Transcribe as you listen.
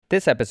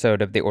This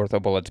episode of the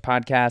OrthoBullets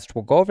podcast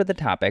will go over the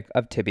topic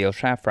of tibial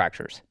shaft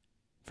fractures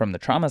from the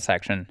trauma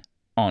section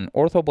on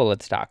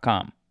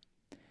orthobullets.com.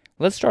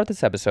 Let's start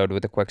this episode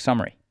with a quick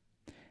summary.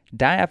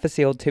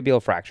 Diaphyseal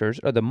tibial fractures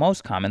are the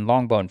most common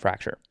long bone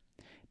fracture.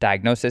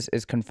 Diagnosis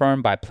is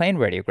confirmed by plain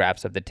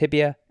radiographs of the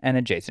tibia and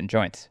adjacent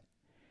joints.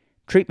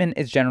 Treatment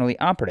is generally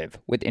operative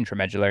with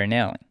intramedullary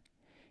nailing.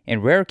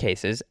 In rare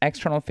cases,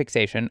 external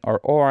fixation or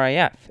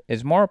ORIF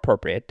is more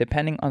appropriate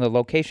depending on the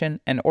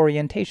location and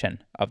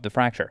orientation of the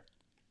fracture.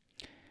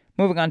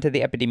 Moving on to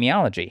the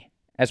epidemiology,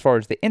 as far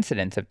as the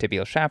incidence of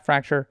tibial shaft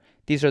fracture,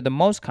 these are the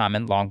most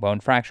common long bone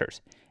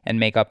fractures and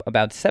make up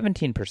about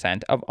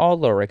 17% of all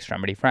lower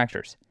extremity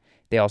fractures.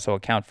 They also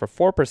account for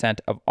 4%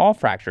 of all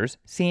fractures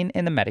seen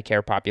in the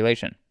Medicare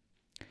population.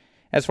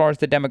 As far as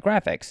the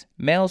demographics,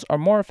 males are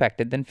more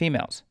affected than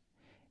females.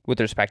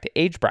 With respect to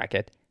age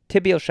bracket,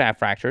 tibial shaft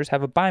fractures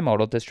have a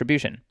bimodal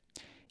distribution.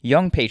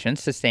 Young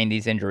patients sustain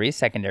these injuries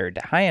secondary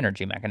to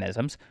high-energy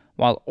mechanisms,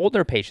 while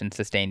older patients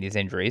sustain these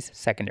injuries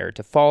secondary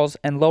to falls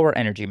and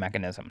lower-energy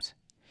mechanisms.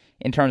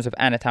 In terms of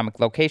anatomic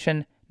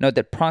location, note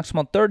that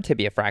proximal third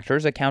tibia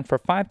fractures account for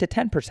 5 to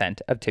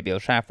 10% of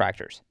tibial shaft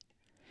fractures.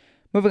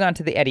 Moving on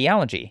to the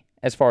etiology,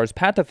 as far as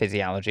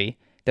pathophysiology,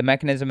 the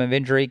mechanism of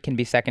injury can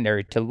be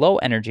secondary to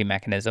low-energy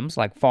mechanisms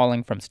like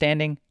falling from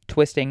standing,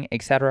 twisting,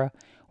 etc.,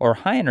 or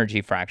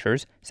high-energy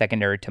fractures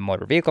secondary to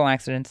motor vehicle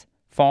accidents,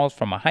 falls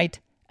from a height,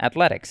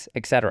 athletics,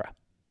 etc.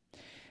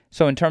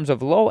 So in terms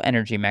of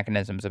low-energy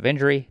mechanisms of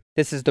injury,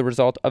 this is the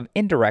result of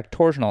indirect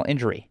torsional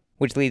injury,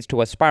 which leads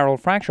to a spiral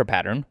fracture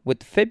pattern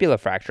with fibula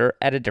fracture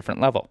at a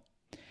different level.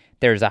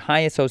 There is a high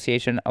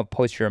association of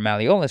posterior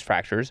malleolus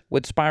fractures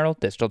with spiral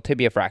distal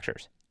tibia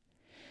fractures.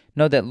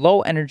 Note that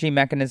low-energy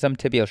mechanism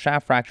tibial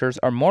shaft fractures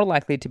are more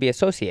likely to be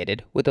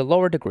associated with a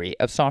lower degree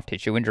of soft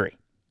tissue injury.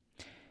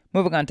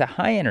 Moving on to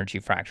high-energy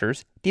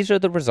fractures, these are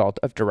the result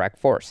of direct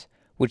force,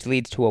 which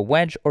leads to a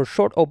wedge or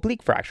short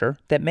oblique fracture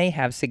that may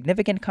have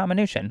significant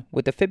comminution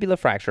with the fibula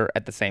fracture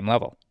at the same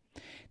level.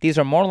 These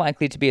are more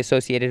likely to be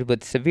associated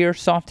with severe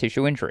soft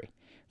tissue injury,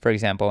 for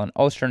example, an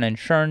Ostern and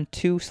Schern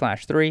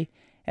 2/3,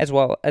 as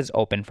well as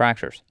open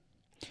fractures.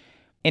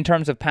 In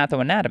terms of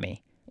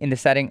pathoanatomy, in the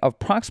setting of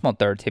proximal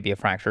third tibia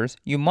fractures,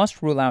 you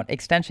must rule out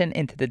extension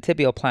into the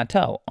tibial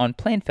plateau on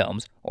plain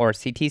films or a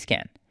CT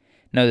scan.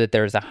 Know that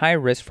there is a high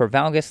risk for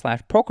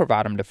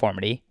valgus/procurvatum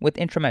deformity with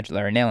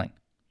intramedullary nailing.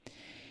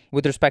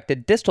 With respect to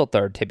distal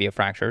third tibia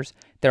fractures,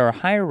 there are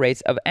higher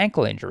rates of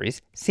ankle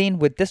injuries seen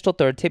with distal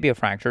third tibia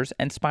fractures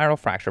and spiral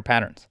fracture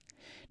patterns.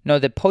 Know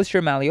that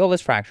posterior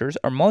malleolus fractures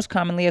are most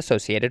commonly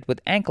associated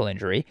with ankle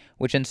injury,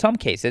 which in some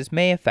cases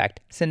may affect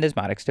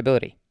syndesmotic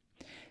stability.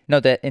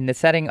 Note that in the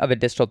setting of a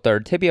distal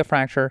third tibia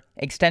fracture,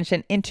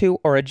 extension into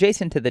or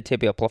adjacent to the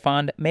tibial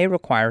plafond may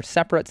require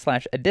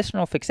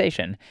separate/additional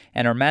fixation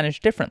and are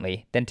managed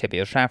differently than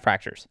tibial shaft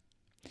fractures.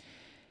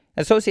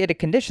 Associated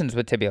conditions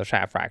with tibial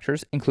shaft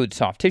fractures include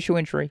soft tissue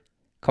injury,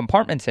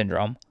 compartment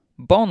syndrome,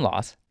 bone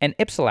loss, and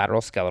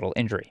ipsilateral skeletal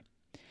injury.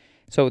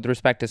 So with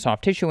respect to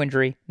soft tissue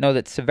injury, know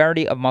that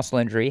severity of muscle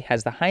injury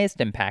has the highest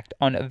impact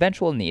on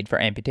eventual need for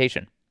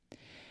amputation.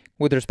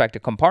 With respect to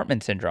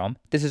compartment syndrome,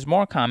 this is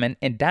more common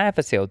in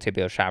diaphyseal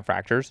tibial shaft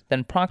fractures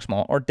than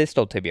proximal or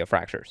distal tibia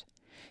fractures.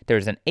 There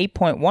is an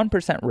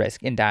 8.1%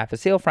 risk in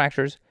diaphyseal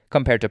fractures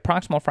compared to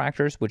proximal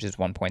fractures, which is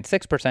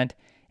 1.6%,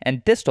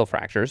 and distal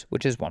fractures,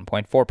 which is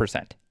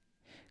 1.4%.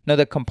 Note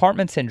that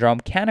compartment syndrome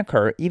can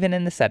occur even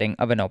in the setting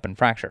of an open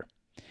fracture.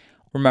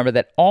 Remember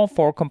that all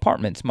 4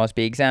 compartments must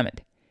be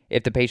examined.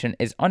 If the patient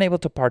is unable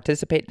to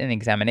participate in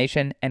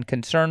examination and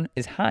concern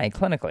is high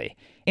clinically,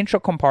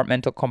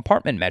 intracompartmental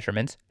compartment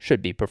measurements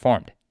should be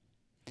performed.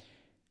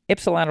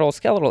 Ipsilateral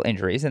skeletal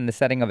injuries in the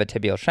setting of a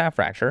tibial shaft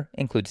fracture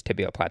includes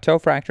tibial plateau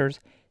fractures,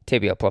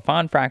 tibial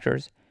plafond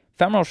fractures,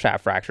 femoral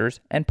shaft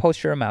fractures, and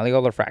posterior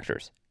malleolar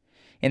fractures.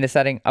 In the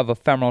setting of a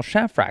femoral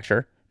shaft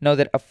fracture, know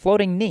that a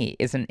floating knee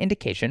is an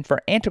indication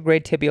for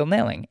antegrade tibial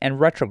nailing and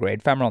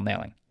retrograde femoral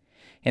nailing.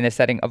 In the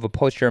setting of a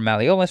posterior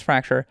malleolus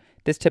fracture,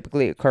 this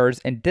typically occurs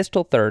in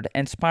distal third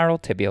and spiral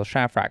tibial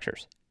shaft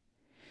fractures.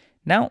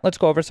 Now let's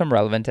go over some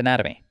relevant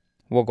anatomy.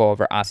 We'll go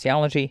over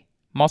osteology,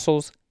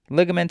 muscles,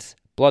 ligaments,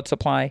 blood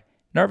supply,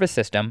 nervous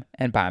system,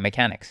 and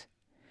biomechanics.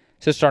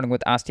 So starting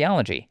with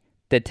osteology,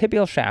 the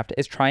tibial shaft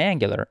is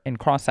triangular in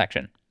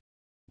cross-section.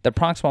 The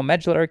proximal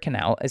medullary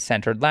canal is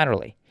centered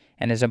laterally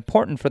and is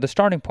important for the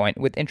starting point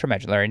with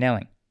intramedullary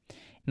nailing.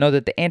 Know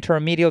that the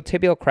anteromedial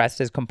tibial crest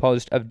is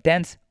composed of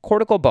dense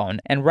cortical bone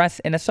and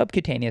rests in a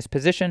subcutaneous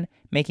position,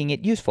 making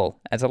it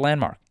useful as a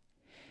landmark.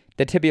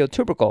 The tibial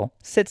tubercle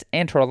sits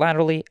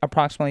anterolaterally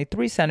approximately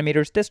 3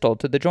 centimeters distal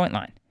to the joint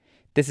line.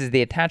 This is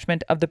the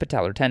attachment of the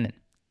patellar tendon.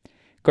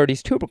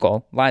 Gerdy's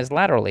tubercle lies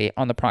laterally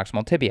on the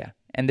proximal tibia,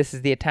 and this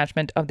is the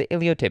attachment of the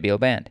iliotibial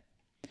band.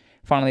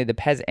 Finally, the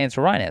pes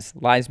anserinus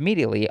lies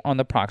medially on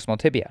the proximal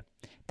tibia.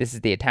 This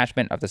is the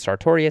attachment of the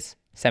sartorius,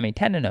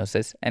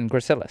 semitendinosus, and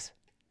gracilis.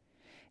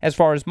 As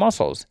far as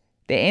muscles,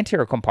 the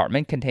anterior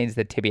compartment contains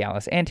the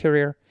tibialis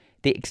anterior,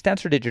 the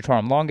extensor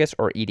digitorum longus,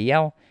 or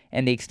EDL,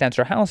 and the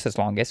extensor hallucis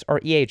longus, or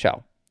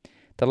EHL.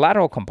 The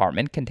lateral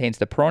compartment contains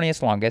the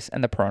peroneus longus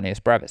and the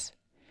peroneus brevis.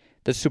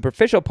 The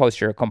superficial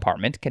posterior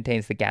compartment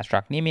contains the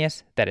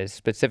gastrocnemius, that is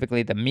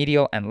specifically the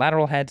medial and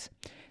lateral heads,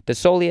 the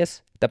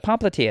soleus, the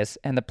popliteus,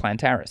 and the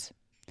plantaris.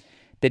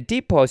 The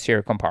deep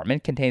posterior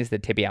compartment contains the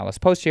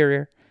tibialis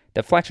posterior,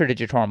 the flexor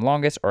digitorum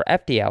longus, or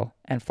FDL,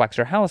 and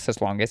flexor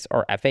hallucis longus,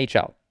 or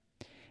FHL.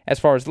 As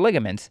far as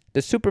ligaments,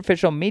 the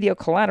superficial medial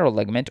collateral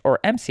ligament, or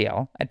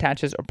MCL,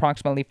 attaches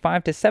approximately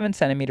 5 to 7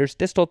 centimeters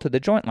distal to the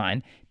joint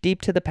line,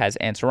 deep to the pes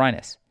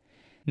anserinus.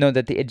 Note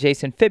that the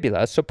adjacent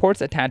fibula supports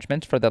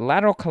attachments for the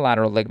lateral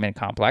collateral ligament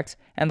complex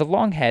and the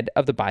long head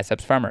of the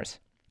biceps femoris.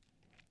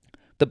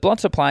 The blood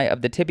supply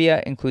of the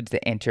tibia includes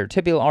the anterior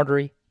tibial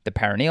artery, the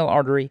peroneal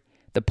artery,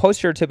 the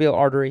posterior tibial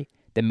artery,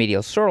 the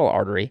medial sural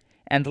artery,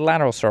 and the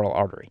lateral sural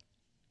artery.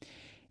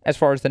 As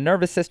far as the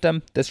nervous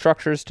system, the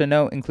structures to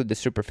know include the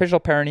superficial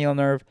peroneal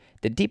nerve,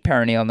 the deep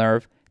peroneal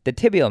nerve, the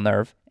tibial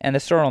nerve, and the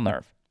sural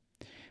nerve.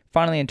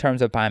 Finally, in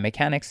terms of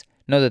biomechanics,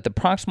 know that the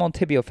proximal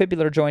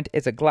tibiofibular joint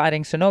is a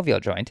gliding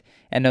synovial joint,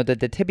 and know that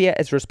the tibia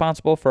is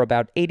responsible for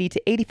about 80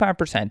 to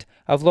 85%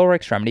 of lower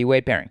extremity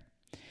weight bearing.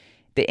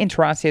 The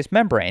interosseous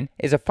membrane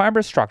is a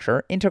fibrous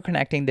structure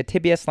interconnecting the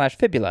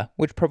tibia/fibula,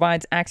 which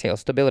provides axial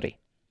stability.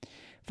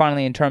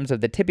 Finally, in terms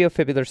of the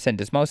tibiofibular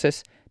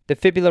syndesmosis, the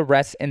fibula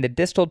rests in the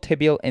distal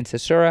tibial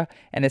incisura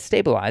and is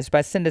stabilized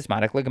by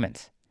syndesmotic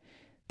ligaments.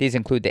 These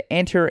include the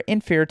anterior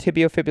inferior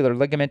tibiofibular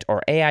ligament,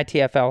 or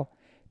AITFL,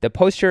 the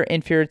posterior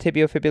inferior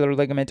tibiofibular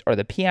ligament, or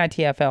the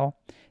PITFL,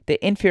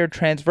 the inferior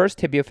transverse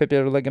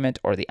tibiofibular ligament,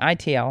 or the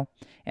ITL,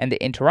 and the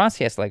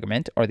interosseous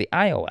ligament, or the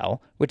IOL,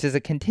 which is a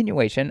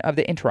continuation of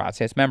the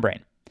interosseous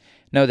membrane.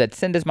 Know that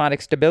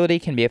syndesmotic stability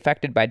can be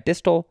affected by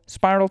distal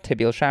spiral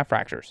tibial shaft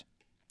fractures.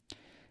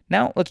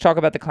 Now let's talk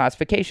about the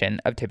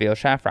classification of tibial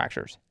shaft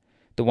fractures.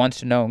 The ones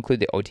to know include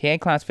the OTA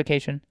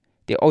classification,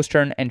 the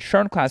Ostern and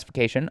Schern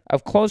classification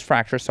of closed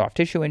fracture soft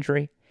tissue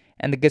injury,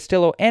 and the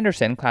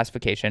Gastillo-Anderson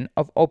classification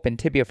of open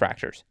tibia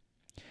fractures.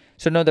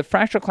 So know that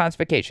fracture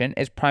classification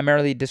is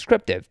primarily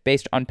descriptive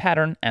based on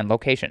pattern and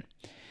location.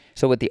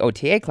 So with the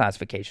OTA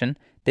classification,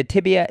 the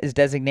tibia is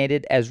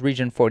designated as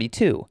region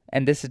 42,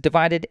 and this is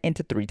divided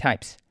into 3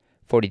 types,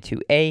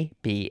 42A,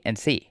 B, and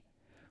C.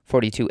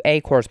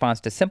 42A corresponds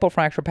to simple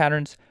fracture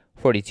patterns,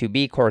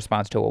 42B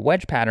corresponds to a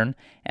wedge pattern,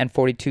 and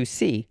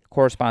 42C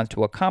corresponds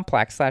to a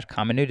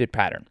complex/comminuted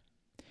pattern.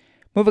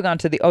 Moving on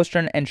to the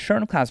Ostern and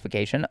Schern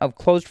classification of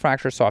closed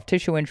fracture soft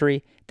tissue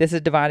injury, this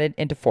is divided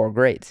into 4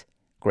 grades: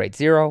 Grade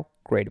 0,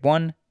 Grade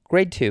 1,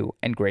 Grade 2,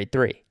 and Grade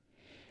 3.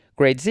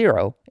 Grade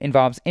 0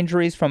 involves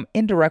injuries from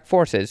indirect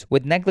forces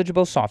with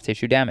negligible soft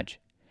tissue damage.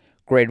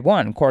 Grade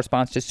 1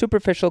 corresponds to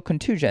superficial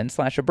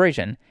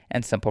contusion/abrasion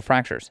and simple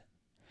fractures.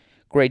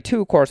 Grade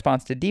 2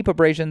 corresponds to deep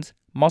abrasions,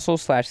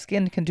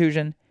 muscle/skin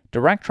contusion,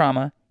 direct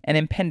trauma, and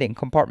impending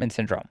compartment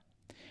syndrome.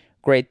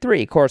 Grade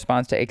 3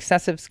 corresponds to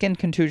excessive skin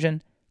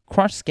contusion,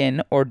 crushed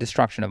skin or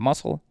destruction of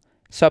muscle,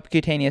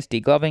 subcutaneous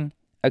degloving,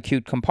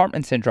 acute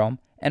compartment syndrome,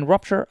 and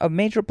rupture of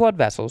major blood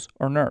vessels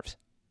or nerves.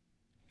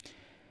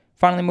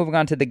 Finally, moving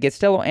on to the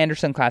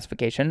Gastillo-Anderson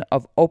classification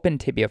of open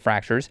tibia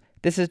fractures,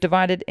 this is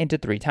divided into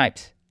 3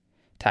 types: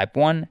 Type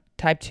 1,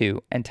 Type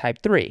 2, and Type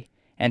 3,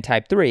 and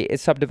Type 3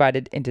 is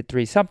subdivided into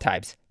 3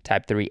 subtypes: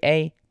 Type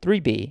 3A,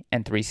 3B,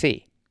 and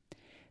 3C.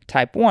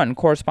 Type 1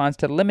 corresponds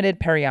to limited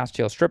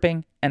periosteal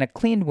stripping and a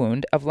clean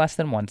wound of less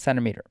than 1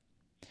 centimeter.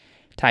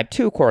 Type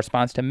 2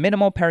 corresponds to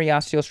minimal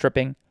periosteal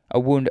stripping, a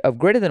wound of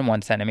greater than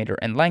 1 centimeter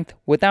in length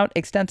without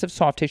extensive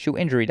soft tissue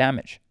injury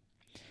damage.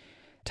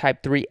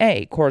 Type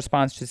 3A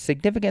corresponds to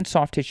significant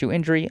soft tissue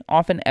injury,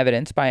 often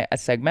evidenced by a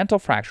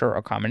segmental fracture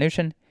or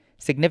comminution,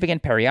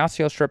 significant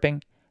periosteal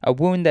stripping, a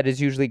wound that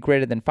is usually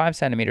greater than 5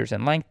 centimeters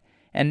in length,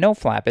 and no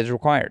flap is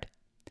required.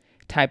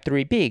 Type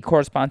 3B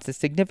corresponds to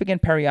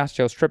significant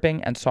periosteal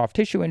stripping and soft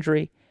tissue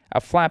injury. A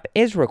flap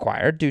is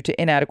required due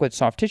to inadequate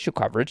soft tissue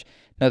coverage.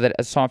 Know that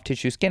a soft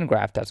tissue skin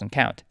graft doesn't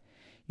count.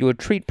 You would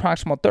treat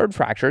proximal third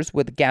fractures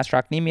with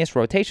gastrocnemius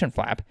rotation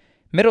flap,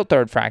 middle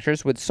third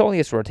fractures with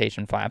soleus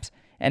rotation flaps,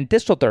 and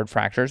distal third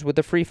fractures with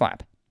a free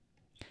flap.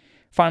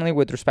 Finally,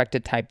 with respect to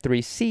Type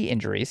 3C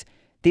injuries,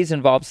 these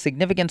involve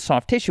significant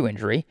soft tissue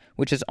injury,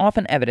 which is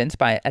often evidenced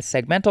by a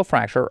segmental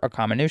fracture or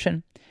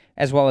comminution,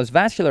 as well as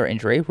vascular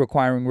injury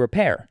requiring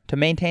repair to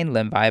maintain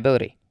limb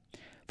viability.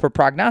 For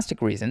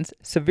prognostic reasons,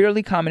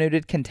 severely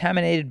comminuted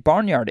contaminated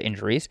barnyard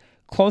injuries,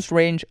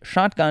 close-range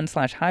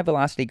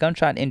shotgun/high-velocity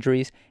gunshot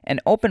injuries, and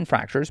open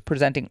fractures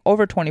presenting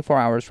over 24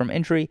 hours from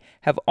injury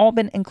have all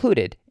been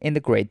included in the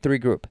Grade 3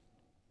 group.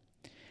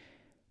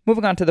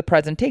 Moving on to the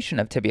presentation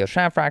of tibial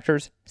shaft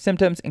fractures,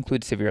 symptoms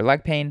include severe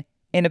leg pain,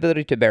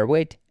 inability to bear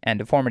weight, and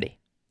deformity.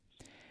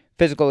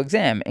 Physical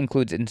exam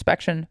includes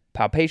inspection,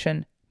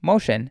 palpation,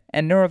 motion,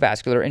 and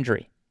neurovascular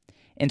injury.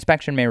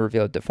 Inspection may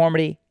reveal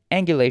deformity,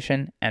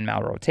 angulation, and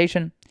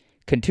malrotation,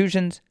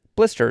 contusions,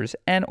 blisters,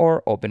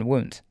 and/or open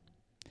wounds.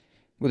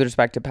 With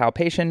respect to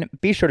palpation,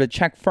 be sure to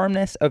check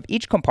firmness of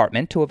each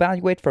compartment to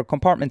evaluate for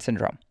compartment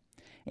syndrome.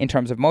 In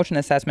terms of motion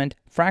assessment,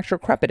 fracture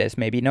crepitus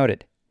may be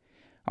noted.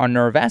 On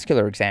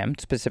neurovascular exam,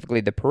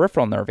 specifically the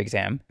peripheral nerve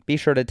exam, be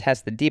sure to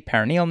test the deep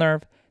peroneal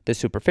nerve, the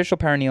superficial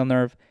peroneal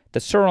nerve, the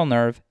sural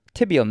nerve,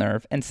 tibial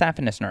nerve, and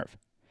saphenous nerve.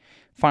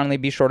 Finally,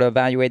 be sure to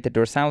evaluate the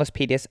dorsalis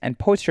pedis and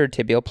posterior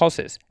tibial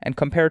pulses and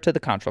compare to the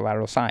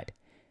contralateral side.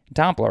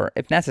 Doppler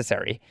if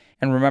necessary,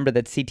 and remember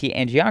that CT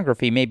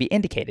angiography may be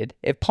indicated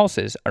if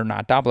pulses are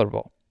not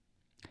Dopplerable.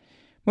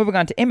 Moving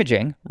on to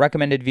imaging,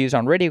 recommended views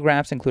on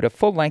radiographs include a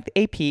full-length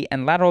AP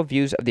and lateral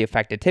views of the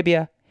affected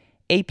tibia,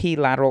 AP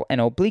lateral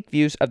and oblique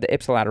views of the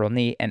ipsilateral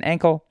knee and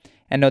ankle,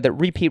 and note that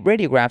repeat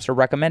radiographs are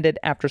recommended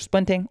after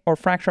splinting or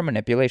fracture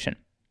manipulation.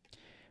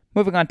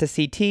 Moving on to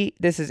CT,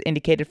 this is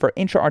indicated for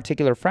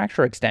intra-articular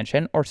fracture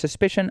extension or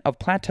suspicion of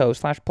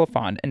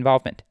plateau/plafond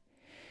involvement.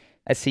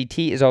 A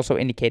CT is also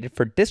indicated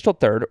for distal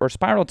third or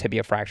spiral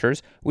tibia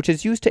fractures, which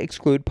is used to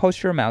exclude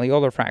posterior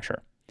malleolar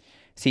fracture.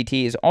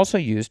 CT is also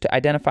used to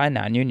identify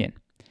non-union.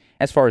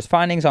 As far as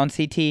findings on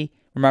CT,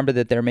 remember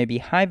that there may be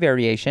high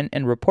variation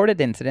in reported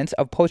incidence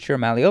of posterior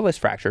malleolus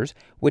fractures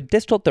with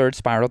distal third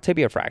spiral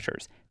tibia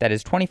fractures, that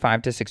is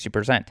 25 to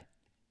 60%.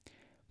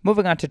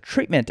 Moving on to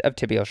treatment of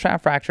tibial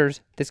shaft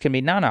fractures, this can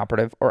be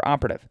non-operative or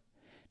operative.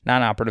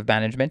 Non-operative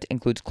management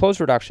includes closed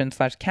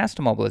reduction/cast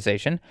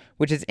immobilization,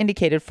 which is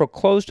indicated for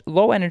closed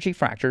low-energy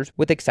fractures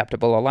with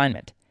acceptable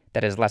alignment,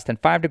 that is less than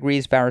 5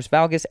 degrees varus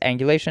valgus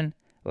angulation,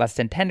 less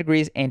than 10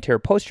 degrees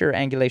anterior-posterior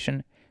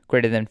angulation,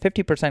 greater than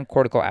 50%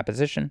 cortical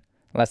apposition,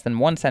 less than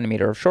 1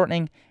 centimeter of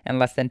shortening, and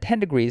less than 10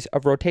 degrees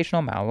of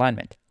rotational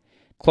malalignment.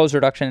 Closed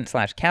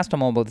reduction/cast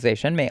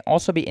immobilization may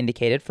also be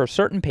indicated for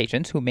certain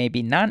patients who may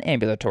be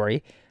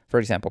non-ambulatory, for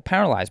example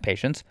paralyzed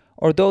patients,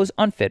 or those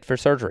unfit for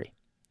surgery.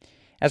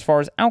 As far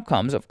as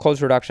outcomes of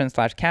closed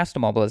reduction/cast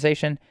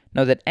immobilization,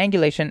 know that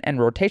angulation and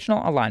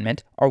rotational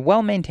alignment are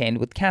well maintained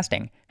with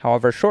casting,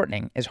 however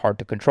shortening is hard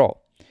to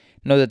control.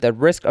 Know that the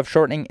risk of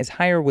shortening is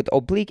higher with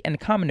oblique and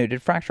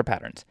comminuted fracture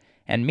patterns,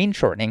 and mean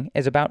shortening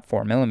is about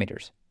 4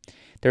 millimeters.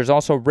 There's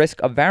also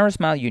risk of varus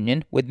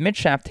malunion with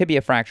midshaft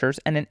tibia fractures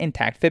and an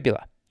intact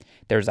fibula.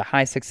 There's a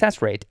high success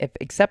rate if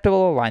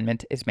acceptable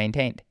alignment is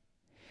maintained.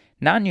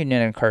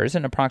 Non-union occurs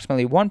in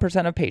approximately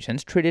 1% of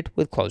patients treated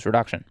with closed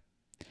reduction.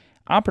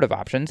 Operative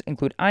options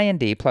include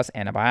IND plus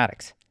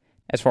antibiotics.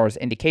 As far as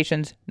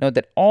indications, note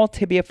that all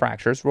tibia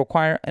fractures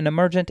require an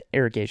emergent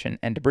irrigation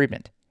and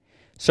debridement.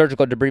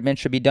 Surgical debridement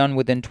should be done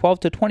within 12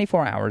 to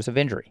 24 hours of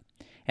injury,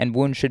 and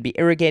wounds should be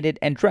irrigated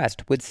and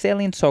dressed with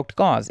saline-soaked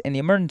gauze in the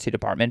emergency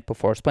department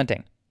before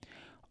splinting.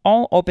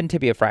 All open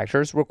tibia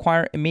fractures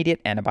require immediate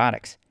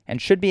antibiotics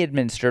and should be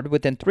administered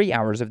within 3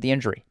 hours of the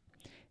injury.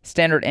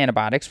 Standard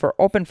antibiotics for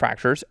open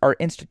fractures are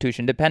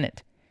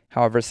institution-dependent.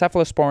 However,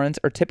 cephalosporins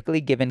are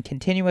typically given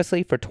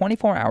continuously for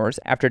 24 hours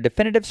after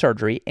definitive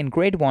surgery in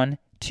grade 1,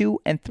 2,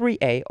 and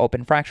 3A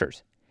open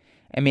fractures.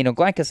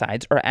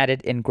 Aminoglycosides are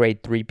added in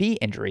grade 3B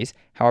injuries,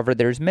 however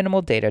there is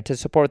minimal data to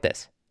support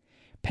this.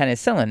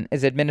 Penicillin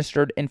is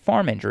administered in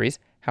farm injuries,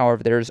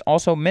 however there is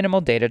also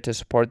minimal data to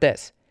support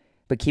this,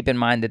 but keep in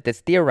mind that this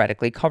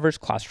theoretically covers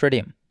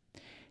Clostridium.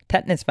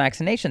 Tetanus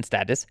vaccination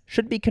status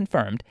should be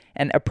confirmed,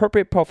 and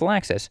appropriate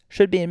prophylaxis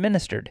should be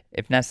administered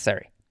if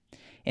necessary.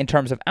 In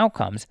terms of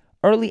outcomes,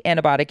 early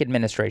antibiotic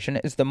administration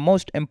is the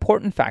most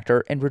important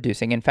factor in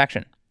reducing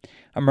infection.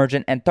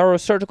 Emergent and thorough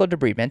surgical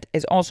debridement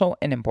is also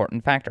an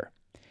important factor.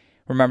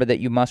 Remember that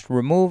you must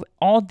remove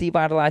all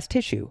devitalized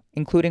tissue,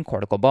 including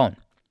cortical bone.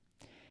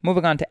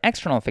 Moving on to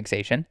external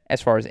fixation,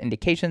 as far as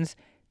indications,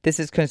 this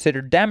is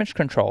considered damage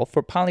control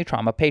for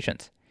polytrauma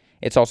patients.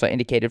 It's also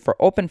indicated for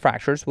open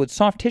fractures with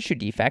soft tissue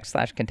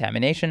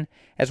defects/contamination,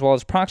 as well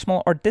as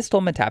proximal or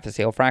distal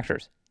metaphyseal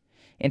fractures.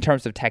 In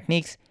terms of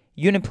techniques,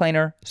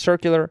 uniplanar,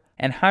 circular,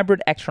 and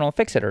hybrid external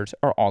fixators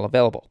are all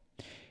available.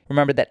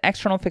 Remember that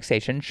external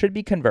fixation should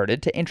be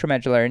converted to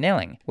intramedullary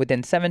nailing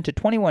within 7 to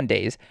 21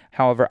 days,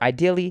 however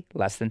ideally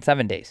less than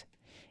 7 days.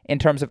 In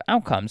terms of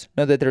outcomes,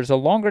 know that there's a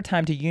longer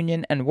time to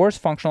union and worse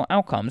functional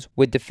outcomes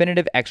with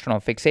definitive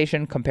external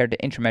fixation compared to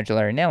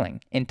intramedullary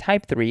nailing in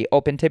type 3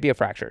 open tibia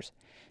fractures.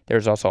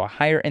 There's also a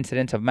higher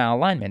incidence of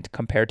malalignment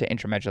compared to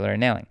intramedullary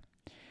nailing.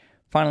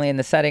 Finally, in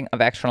the setting of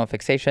external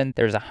fixation,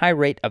 there's a high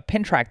rate of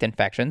pin tract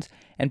infections,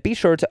 and be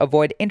sure to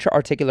avoid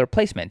intra-articular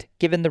placement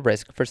given the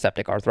risk for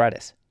septic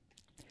arthritis.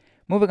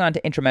 Moving on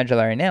to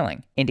intramedullary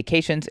nailing,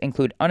 indications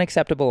include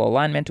unacceptable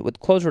alignment with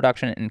closed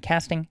reduction and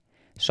casting,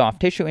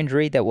 soft tissue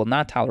injury that will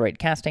not tolerate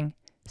casting,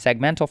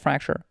 segmental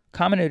fracture,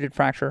 comminuted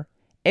fracture,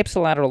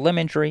 ipsilateral limb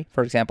injury,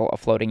 for example a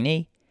floating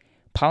knee,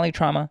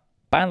 polytrauma,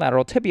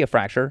 bilateral tibia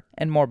fracture,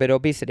 and morbid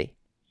obesity.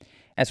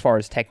 As far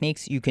as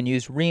techniques, you can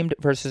use reamed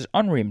versus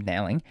unreamed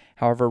nailing.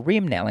 However,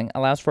 reamed nailing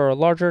allows for a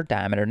larger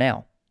diameter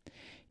nail.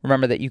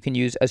 Remember that you can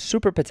use a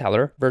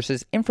suprapatellar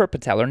versus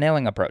infrapatellar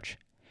nailing approach.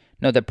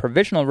 Note that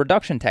provisional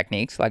reduction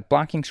techniques like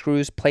blocking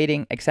screws,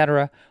 plating,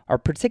 etc. are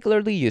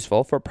particularly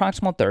useful for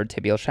proximal third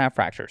tibial shaft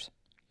fractures.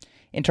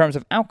 In terms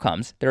of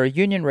outcomes, there are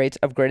union rates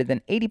of greater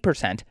than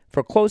 80%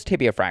 for closed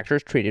tibia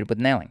fractures treated with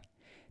nailing.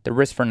 The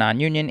risks for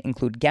non-union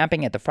include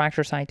gapping at the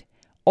fracture site,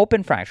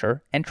 open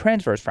fracture, and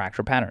transverse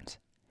fracture patterns.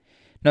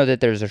 Know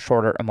that there's a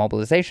shorter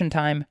immobilization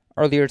time,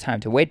 earlier time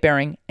to weight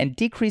bearing, and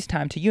decreased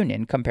time to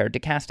union compared to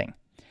casting.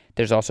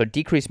 There's also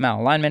decreased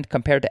malalignment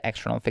compared to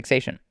external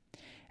fixation.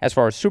 As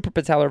far as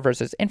suprapatellar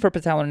versus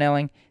infrapatellar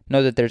nailing,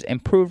 know that there's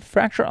improved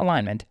fracture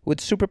alignment with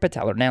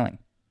suprapatellar nailing.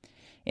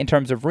 In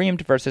terms of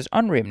reamed versus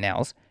unreamed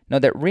nails, know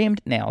that reamed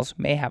nails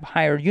may have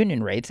higher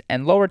union rates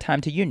and lower time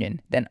to union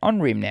than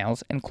unreamed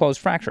nails in closed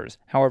fractures.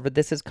 However,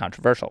 this is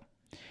controversial.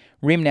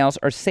 Reamed nails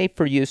are safe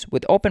for use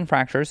with open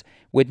fractures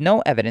with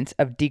no evidence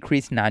of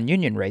decreased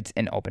non-union rates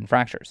in open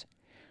fractures.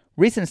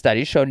 Recent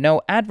studies showed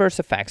no adverse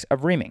effects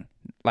of reaming,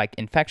 like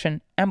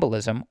infection,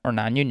 embolism, or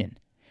non-union.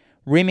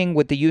 Reaming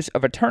with the use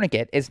of a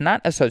tourniquet is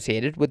not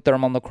associated with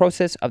thermal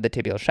necrosis of the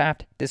tibial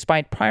shaft,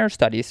 despite prior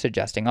studies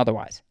suggesting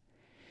otherwise.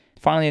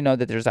 Finally, know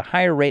that there's a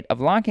higher rate of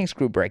locking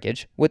screw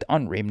breakage with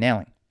unreamed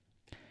nailing.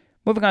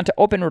 Moving on to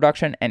open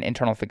reduction and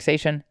internal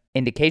fixation,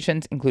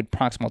 indications include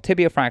proximal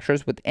tibia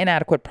fractures with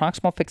inadequate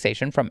proximal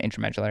fixation from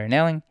intramedullary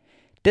nailing,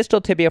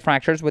 distal tibia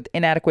fractures with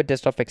inadequate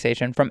distal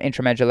fixation from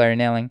intramedullary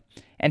nailing,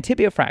 and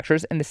tibia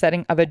fractures in the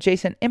setting of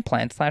adjacent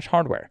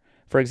implant/hardware,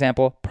 for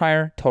example,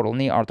 prior total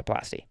knee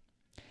arthroplasty.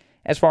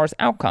 As far as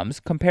outcomes,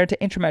 compared to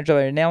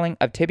intramedullary nailing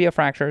of tibia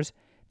fractures,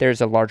 there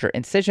is a larger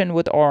incision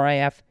with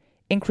ORIF,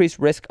 increased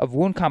risk of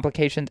wound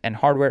complications and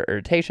hardware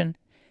irritation,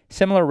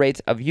 similar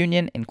rates of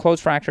union in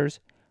closed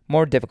fractures,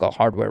 more difficult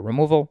hardware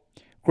removal,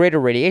 greater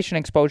radiation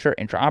exposure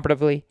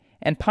intraoperatively,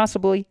 and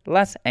possibly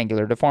less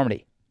angular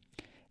deformity.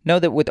 Know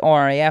that with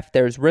ORIF,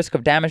 there is risk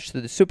of damage to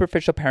the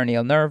superficial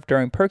perineal nerve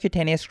during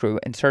percutaneous screw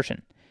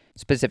insertion.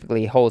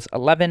 Specifically, holes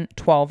 11,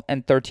 12,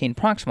 and 13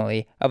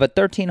 proximally of a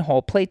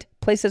 13-hole plate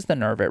places the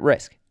nerve at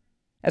risk.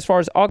 As far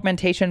as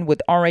augmentation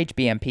with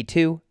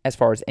RHBMP2, as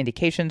far as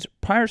indications,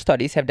 prior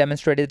studies have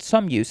demonstrated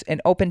some use in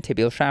open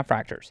tibial shaft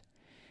fractures.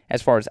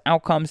 As far as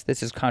outcomes,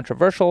 this is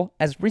controversial,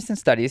 as recent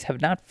studies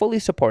have not fully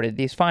supported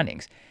these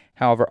findings.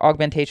 However,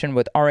 augmentation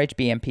with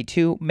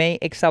RHBMP2 may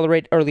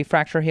accelerate early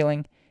fracture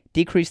healing,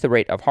 decrease the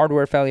rate of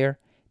hardware failure,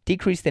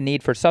 decrease the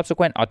need for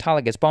subsequent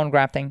autologous bone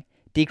grafting,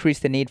 decrease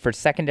the need for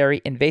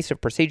secondary invasive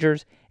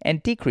procedures,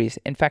 and decrease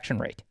infection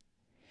rate.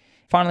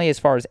 Finally, as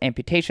far as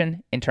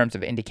amputation, in terms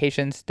of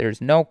indications, there is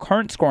no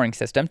current scoring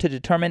system to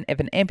determine if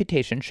an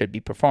amputation should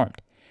be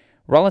performed.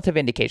 Relative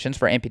indications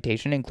for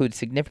amputation include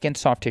significant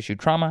soft tissue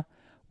trauma,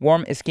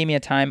 warm ischemia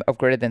time of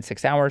greater than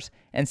 6 hours,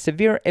 and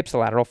severe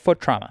ipsilateral foot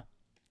trauma.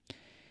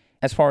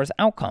 As far as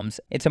outcomes,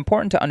 it's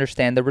important to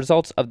understand the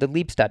results of the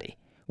LEAP study,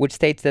 which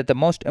states that the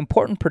most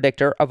important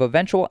predictor of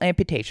eventual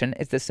amputation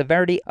is the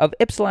severity of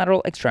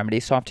ipsilateral extremity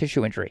soft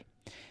tissue injury.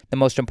 The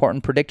most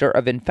important predictor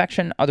of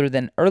infection other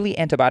than early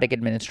antibiotic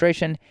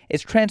administration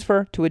is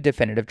transfer to a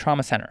definitive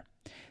trauma center.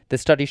 The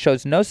study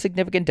shows no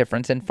significant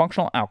difference in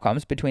functional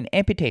outcomes between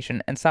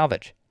amputation and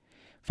salvage.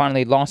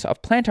 Finally, loss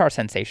of plantar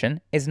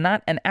sensation is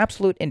not an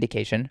absolute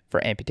indication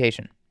for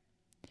amputation.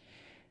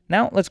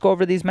 Now, let's go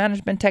over these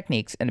management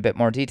techniques in a bit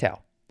more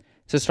detail.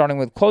 So starting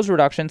with closed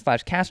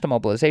reduction/cast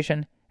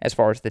immobilization, as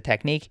far as the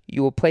technique,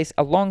 you will place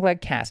a long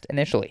leg cast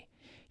initially.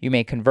 You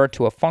may convert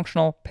to a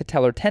functional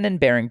patellar tendon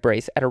bearing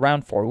brace at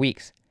around 4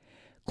 weeks.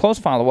 Close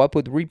follow-up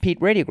with repeat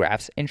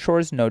radiographs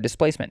ensures no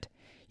displacement.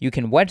 You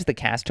can wedge the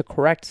cast to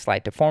correct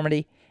slight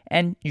deformity,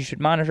 and you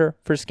should monitor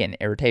for skin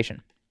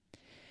irritation.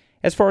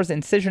 As far as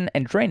incision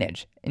and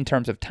drainage, in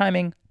terms of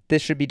timing,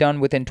 this should be done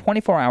within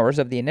 24 hours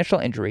of the initial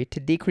injury to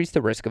decrease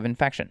the risk of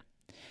infection.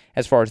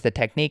 As far as the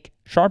technique,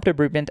 sharp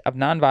debridement of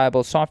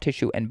non-viable soft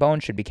tissue and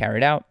bone should be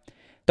carried out.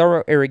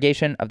 Thorough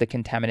irrigation of the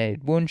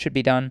contaminated wound should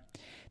be done.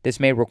 This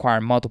may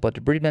require multiple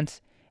debridements,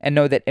 and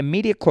know that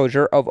immediate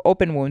closure of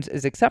open wounds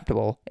is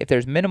acceptable if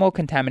there's minimal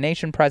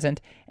contamination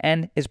present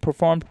and is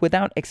performed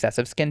without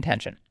excessive skin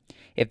tension.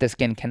 If the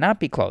skin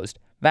cannot be closed,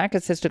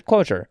 vac-assisted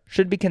closure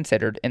should be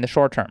considered in the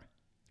short term.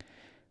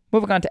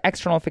 Moving on to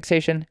external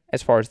fixation,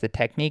 as far as the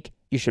technique,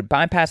 you should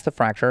bypass the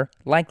fracture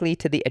likely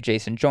to the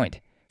adjacent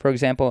joint. For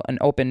example, an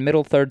open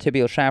middle third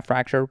tibial shaft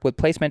fracture with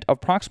placement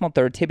of proximal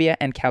third tibia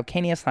and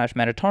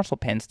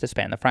calcanea/metatarsal pins to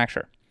span the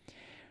fracture.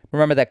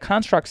 Remember that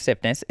construct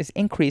stiffness is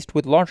increased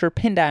with larger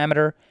pin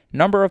diameter,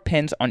 number of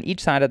pins on each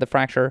side of the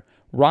fracture,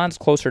 rods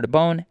closer to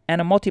bone,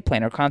 and a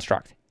multiplanar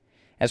construct.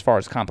 As far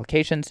as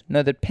complications,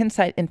 know that pin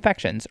site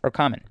infections are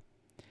common.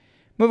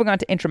 Moving on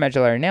to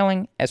intramedullary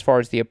nailing, as far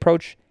as the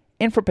approach,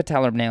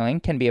 infrapatellar nailing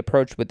can be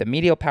approached with the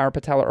medial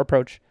parapatellar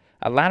approach,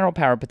 a lateral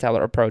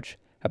parapatellar approach,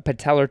 a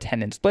patellar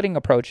tendon splitting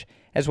approach,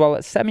 as well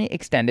as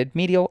semi-extended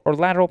medial or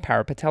lateral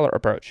parapatellar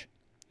approach.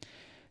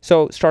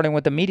 So, starting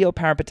with the medial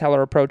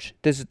parapatellar approach,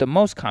 this is the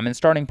most common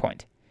starting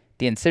point.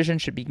 The incision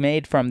should be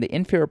made from the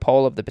inferior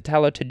pole of the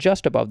patella to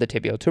just above the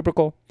tibial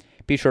tubercle.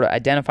 Be sure to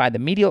identify the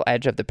medial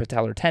edge of the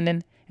patellar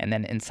tendon, and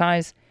then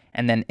incise,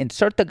 and then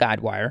insert the guide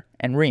wire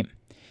and ream.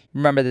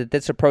 Remember that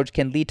this approach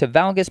can lead to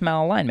valgus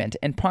malalignment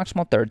in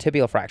proximal third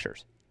tibial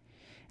fractures.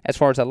 As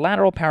far as a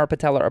lateral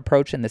parapatellar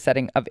approach in the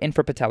setting of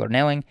infrapatellar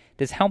nailing,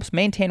 this helps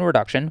maintain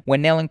reduction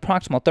when nailing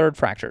proximal third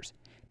fractures.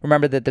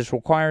 Remember that this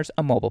requires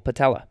a mobile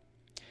patella.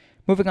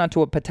 Moving on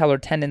to a patellar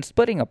tendon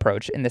splitting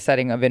approach in the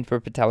setting of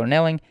infrapatellar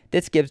nailing,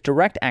 this gives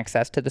direct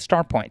access to the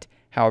start point,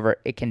 However,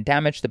 it can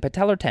damage the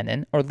patellar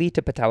tendon or lead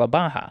to patella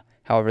baja.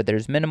 However, there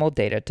is minimal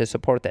data to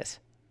support this.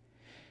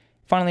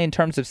 Finally, in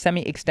terms of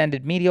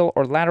semi-extended medial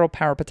or lateral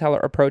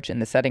parapatellar approach in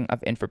the setting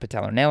of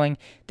infrapatellar nailing,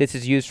 this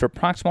is used for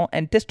proximal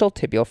and distal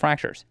tibial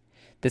fractures.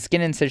 The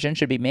skin incision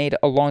should be made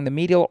along the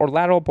medial or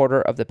lateral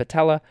border of the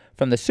patella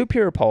from the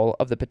superior pole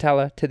of the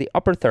patella to the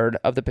upper third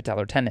of the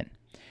patellar tendon.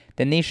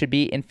 The knee should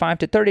be in 5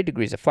 to 30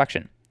 degrees of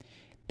flexion.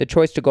 The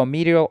choice to go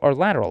medial or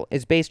lateral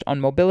is based on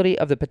mobility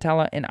of the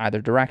patella in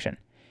either direction.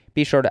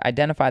 Be sure to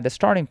identify the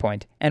starting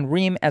point and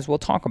ream, as we'll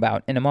talk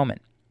about in a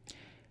moment.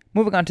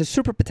 Moving on to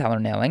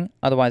suprapatellar nailing,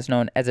 otherwise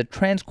known as a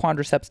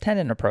transquadriceps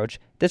tendon approach,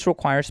 this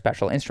requires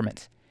special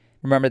instruments.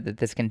 Remember that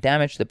this can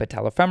damage the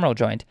patellofemoral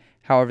joint.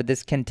 However,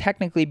 this can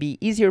technically be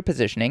easier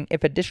positioning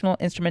if additional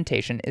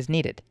instrumentation is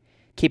needed.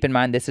 Keep in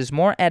mind this is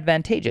more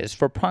advantageous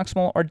for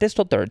proximal or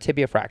distal third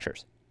tibia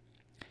fractures.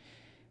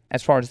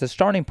 As far as the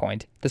starting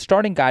point, the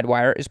starting guide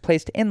wire is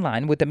placed in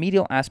line with the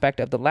medial aspect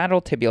of the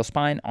lateral tibial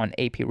spine on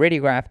AP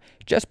radiograph,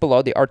 just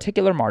below the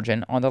articular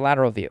margin on the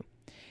lateral view.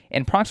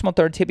 In proximal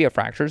third tibia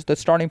fractures, the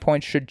starting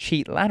point should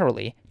cheat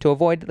laterally to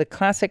avoid the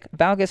classic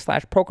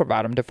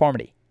valgus/procurvatum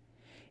deformity.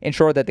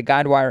 Ensure that the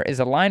guide wire is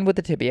aligned with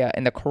the tibia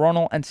in the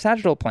coronal and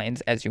sagittal planes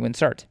as you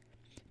insert.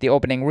 The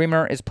opening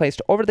reamer is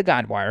placed over the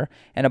guide wire,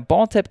 and a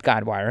ball-tipped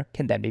guide wire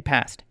can then be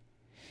passed.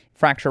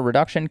 Fracture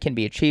reduction can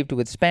be achieved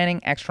with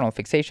spanning external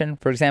fixation,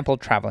 for example,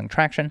 traveling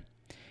traction.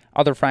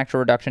 Other fracture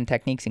reduction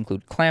techniques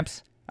include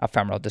clamps, a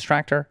femoral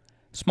distractor,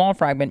 small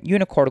fragment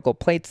unicortical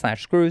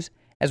plates/screws,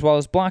 as well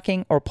as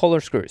blocking or polar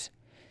screws.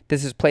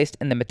 This is placed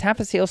in the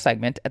metaphyseal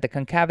segment at the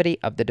concavity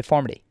of the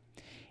deformity.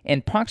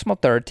 In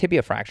proximal third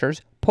tibia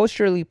fractures,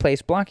 posteriorly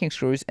placed blocking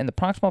screws in the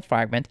proximal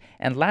fragment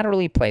and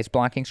laterally placed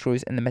blocking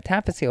screws in the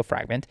metaphyseal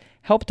fragment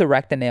help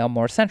direct the nail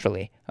more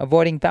centrally,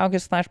 avoiding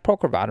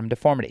valgus/procurvatum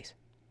deformities.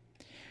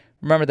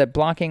 Remember that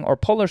blocking or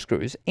polar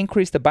screws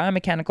increase the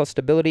biomechanical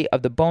stability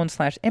of the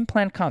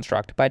bone/implant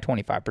construct by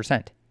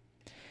 25%.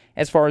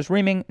 As far as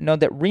reaming, know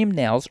that reamed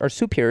nails are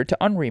superior to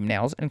unreamed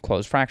nails in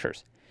closed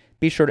fractures.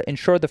 Be sure to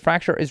ensure the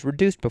fracture is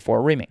reduced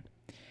before reaming.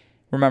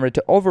 Remember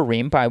to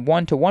over-ream by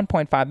 1 to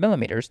 1.5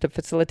 millimeters to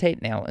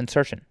facilitate nail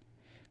insertion.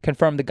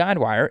 Confirm the guide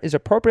wire is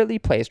appropriately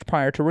placed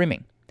prior to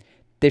reaming.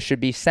 This should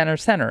be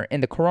center-center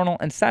in the coronal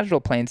and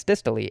sagittal planes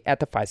distally at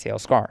the physeal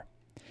scar.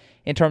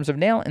 In terms of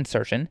nail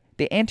insertion,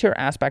 the anterior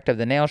aspect of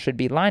the nail should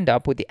be lined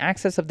up with the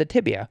axis of the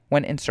tibia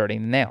when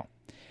inserting the nail.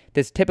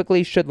 This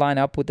typically should line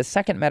up with the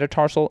second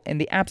metatarsal in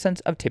the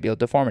absence of tibial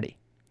deformity.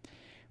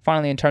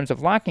 Finally, in terms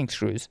of locking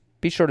screws,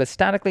 be sure to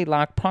statically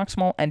lock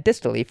proximal and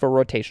distally for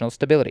rotational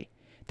stability.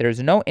 There is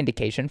no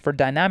indication for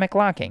dynamic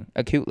locking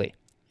acutely.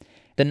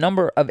 The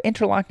number of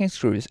interlocking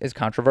screws is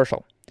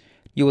controversial.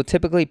 You will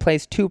typically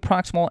place 2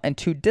 proximal and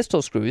 2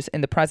 distal screws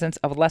in the presence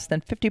of less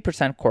than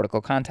 50%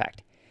 cortical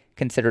contact.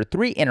 Consider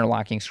 3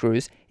 interlocking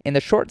screws in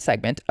the short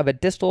segment of a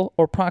distal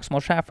or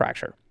proximal shaft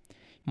fracture.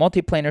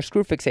 Multiplanar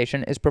screw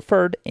fixation is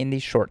preferred in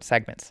these short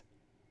segments.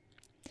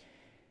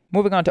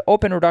 Moving on to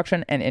open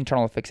reduction and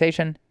internal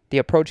fixation, the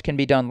approach can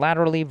be done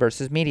laterally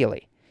versus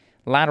medially.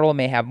 Lateral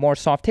may have more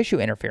soft tissue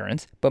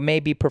interference, but may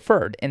be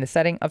preferred in the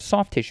setting of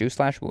soft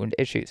tissue/wound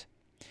issues.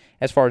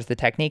 As far as the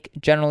technique,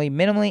 generally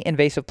minimally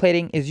invasive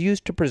plating is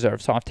used to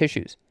preserve soft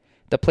tissues.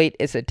 The plate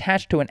is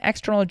attached to an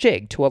external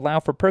jig to allow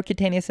for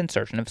percutaneous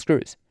insertion of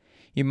screws.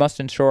 You must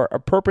ensure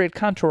appropriate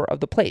contour of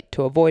the plate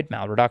to avoid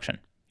malreduction.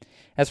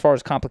 As far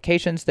as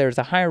complications, there is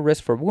a higher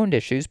risk for wound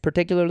issues,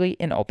 particularly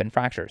in open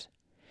fractures.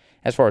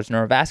 As far as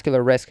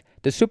neurovascular risk,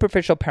 the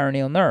superficial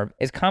peroneal nerve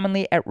is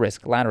commonly at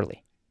risk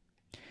laterally.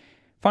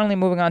 Finally,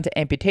 moving on to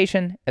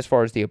amputation, as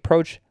far as the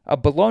approach, a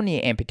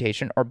below-knee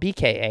amputation, or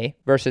BKA,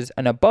 versus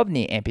an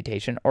above-knee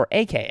amputation, or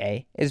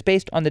AKA, is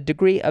based on the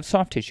degree of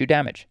soft tissue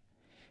damage.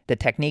 The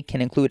technique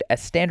can include a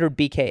standard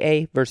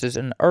BKA versus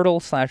an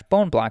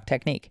Ertl/bone block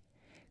technique.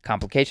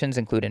 Complications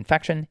include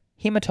infection,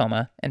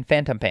 hematoma, and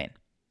phantom pain.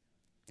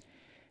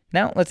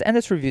 Now, let's end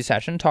this review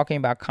session talking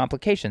about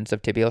complications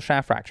of tibial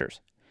shaft fractures.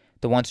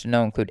 The ones to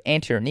know include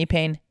anterior knee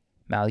pain,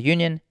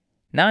 malunion,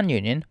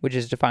 non-union, which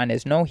is defined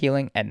as no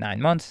healing at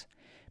 9 months,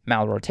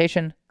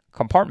 malrotation,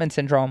 compartment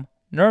syndrome,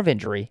 nerve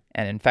injury,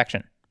 and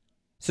infection.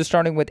 So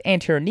starting with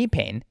anterior knee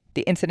pain,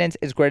 the incidence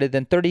is greater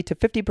than 30 to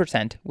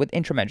 50% with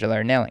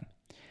intramedullary nailing.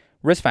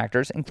 Risk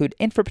factors include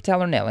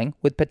infrapatellar nailing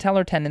with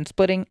patellar tendon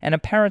splitting and a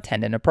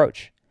paratendon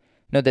approach.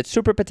 Note that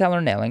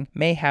suprapatellar nailing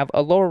may have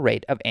a lower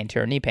rate of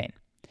anterior knee pain.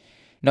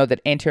 Note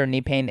that anterior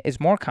knee pain is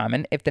more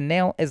common if the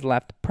nail is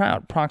left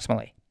proud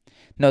proximally.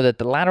 Note that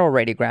the lateral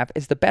radiograph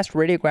is the best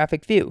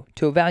radiographic view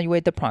to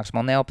evaluate the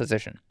proximal nail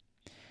position.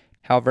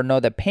 However, know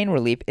that pain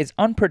relief is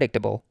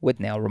unpredictable with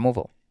nail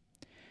removal.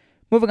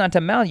 Moving on to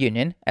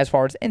malunion, as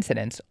far as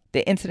incidence,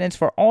 the incidence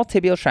for all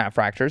tibial shaft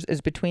fractures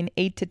is between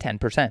 8 to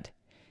 10%.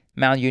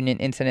 Malunion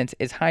incidence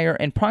is higher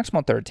in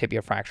proximal third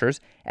tibia fractures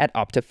at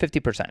up to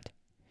 50%.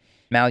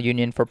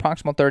 Malunion for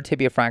proximal third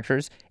tibia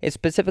fractures is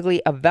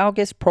specifically a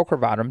valgus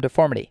procurvatum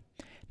deformity.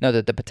 Note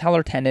that the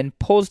patellar tendon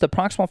pulls the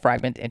proximal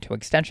fragment into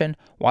extension,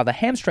 while the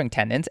hamstring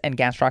tendons and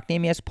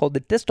gastrocnemius pull the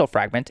distal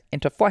fragment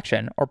into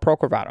flexion or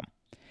procurvatum.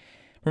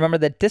 Remember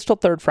that distal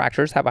third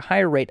fractures have a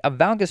higher rate of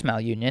valgus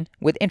malunion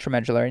with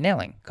intramedullary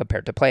nailing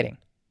compared to plating.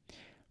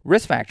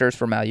 Risk factors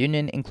for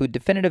malunion include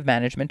definitive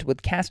management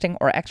with casting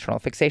or external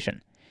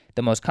fixation.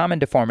 The most common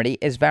deformity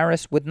is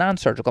varus with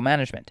non-surgical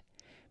management.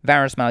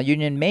 Varus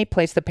malunion may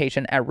place the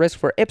patient at risk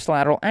for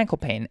ipsilateral ankle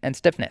pain and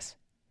stiffness.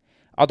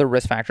 Other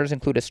risk factors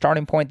include a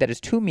starting point that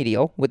is too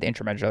medial with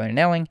intramedullary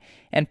nailing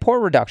and poor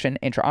reduction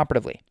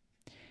intraoperatively.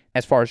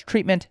 As far as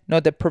treatment,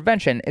 note that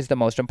prevention is the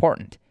most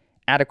important.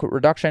 Adequate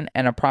reduction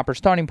and a proper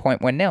starting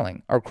point when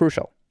nailing are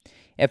crucial.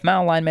 If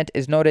malalignment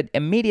is noted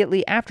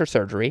immediately after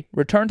surgery,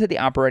 return to the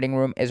operating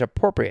room is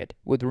appropriate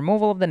with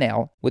removal of the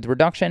nail with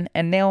reduction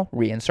and nail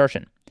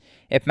reinsertion.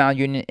 If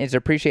malunion is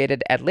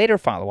appreciated at later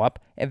follow-up,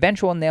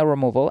 eventual nail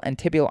removal and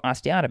tibial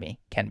osteotomy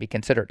can be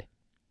considered.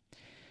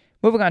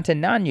 Moving on to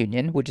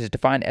non-union, which is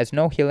defined as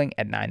no healing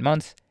at 9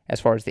 months.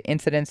 As far as the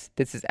incidence,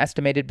 this is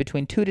estimated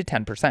between 2 to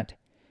 10%.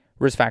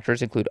 Risk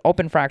factors include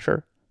open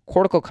fracture,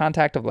 cortical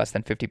contact of less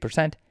than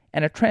 50%,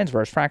 and a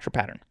transverse fracture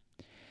pattern.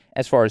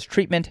 As far as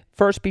treatment,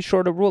 first be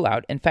sure to rule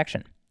out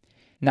infection.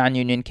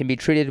 Non-union can be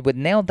treated with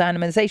nail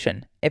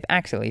dynamization if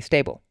axially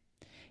stable.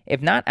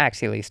 If not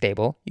axially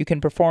stable, you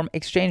can perform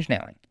exchange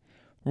nailing.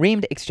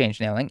 Reamed exchange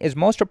nailing is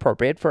most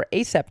appropriate for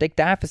aseptic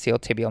diaphyseal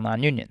tibial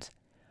non-unions.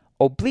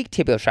 Oblique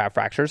tibial shaft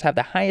fractures have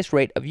the highest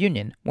rate of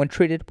union when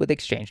treated with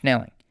exchange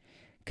nailing.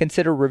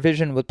 Consider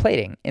revision with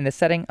plating in the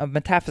setting of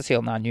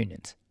metaphyseal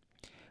non-unions.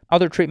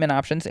 Other treatment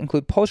options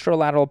include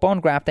posterolateral bone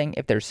grafting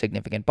if there's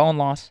significant bone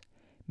loss.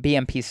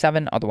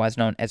 BMP7, otherwise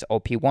known as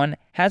OP1,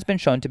 has been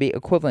shown to be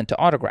equivalent to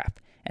autograft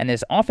and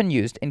is often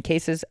used in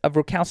cases of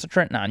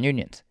recalcitrant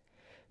non-unions.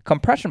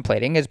 Compression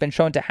plating has been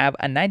shown to have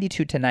a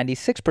 92 to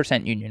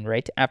 96% union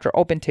rate after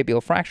open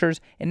tibial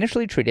fractures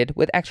initially treated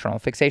with external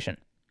fixation.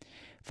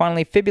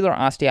 Finally, fibular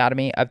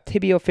osteotomy of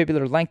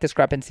tibiofibular length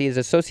discrepancy is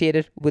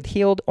associated with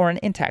healed or an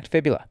intact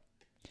fibula.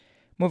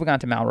 Moving on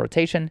to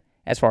malrotation,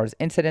 as far as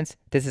incidence,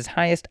 this is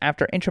highest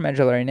after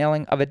intramedullary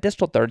nailing of a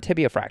distal third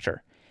tibia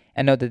fracture,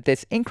 and note that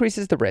this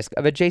increases the risk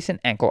of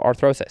adjacent ankle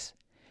arthrosis.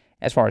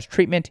 As far as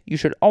treatment, you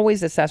should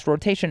always assess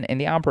rotation in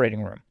the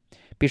operating room.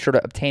 Be sure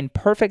to obtain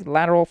perfect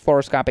lateral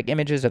fluoroscopic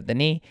images of the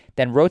knee,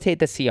 then rotate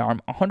the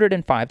C-arm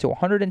 105 to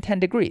 110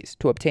 degrees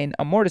to obtain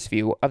a mortise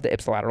view of the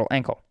ipsilateral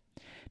ankle.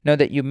 Know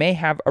that you may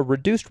have a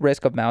reduced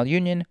risk of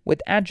malunion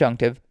with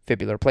adjunctive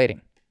fibular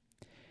plating.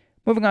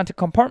 Moving on to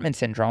compartment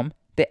syndrome,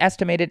 the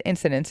estimated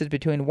incidence is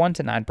between 1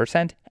 to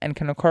 9% and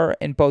can occur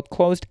in both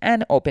closed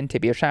and open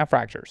tibia shaft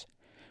fractures.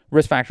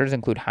 Risk factors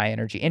include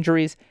high-energy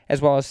injuries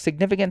as well as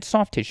significant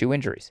soft tissue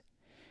injuries.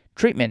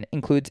 Treatment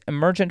includes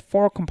emergent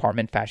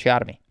four-compartment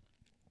fasciotomy.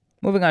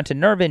 Moving on to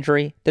nerve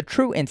injury, the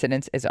true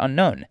incidence is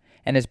unknown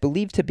and is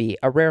believed to be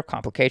a rare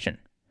complication.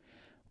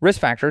 Risk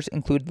factors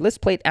include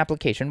list plate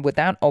application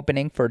without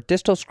opening for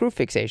distal screw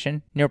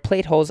fixation near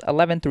plate holes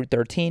 11 through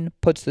 13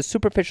 puts the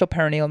superficial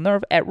peroneal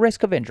nerve at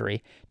risk of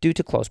injury due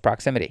to close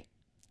proximity.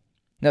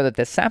 Know that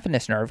the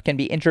saphenous nerve can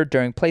be injured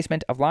during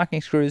placement of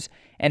locking screws,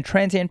 and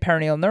transient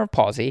peroneal nerve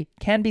palsy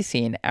can be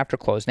seen after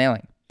closed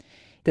nailing.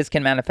 This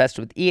can manifest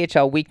with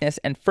EHL weakness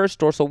and first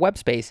dorsal web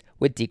space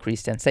with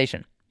decreased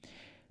sensation.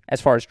 As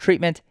far as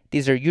treatment,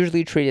 these are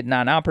usually treated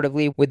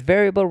non-operatively with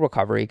variable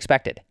recovery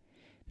expected.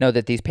 Know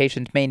that these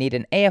patients may need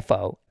an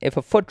AFO if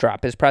a foot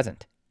drop is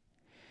present.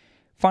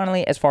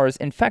 Finally, as far as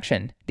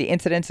infection, the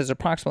incidence is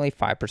approximately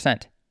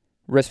 5%.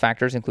 Risk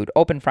factors include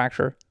open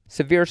fracture,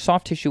 severe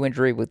soft tissue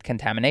injury with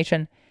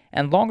contamination,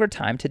 and longer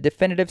time to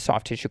definitive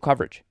soft tissue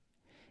coverage.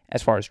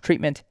 As far as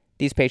treatment,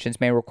 these patients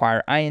may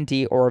require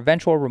IND or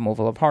eventual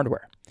removal of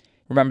hardware.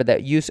 Remember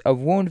that use of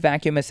wound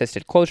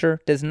vacuum-assisted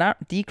closure does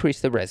not decrease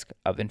the risk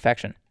of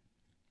infection.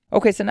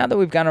 Okay, so now that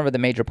we've gone over the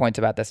major points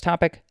about this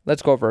topic,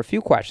 let's go over a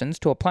few questions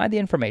to apply the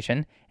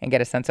information and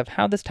get a sense of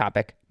how this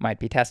topic might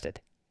be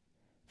tested.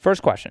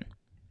 First question.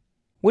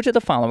 Which of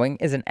the following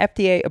is an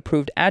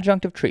FDA-approved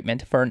adjunctive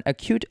treatment for an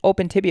acute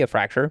open tibia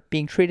fracture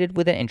being treated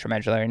with an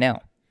intramedullary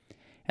nail?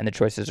 And the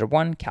choices are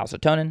 1.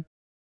 Calcitonin,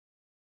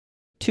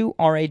 2.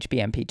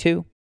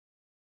 RHBMP2,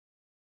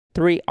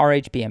 3.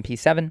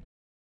 RHBMP7,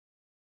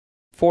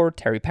 4.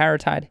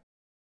 teriparatide,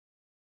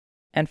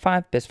 and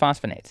 5.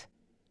 bisphosphonates.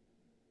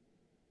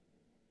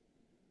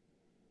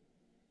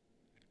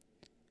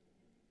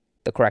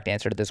 The correct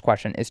answer to this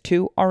question is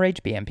 2.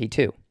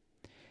 RHBMP2.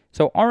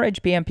 So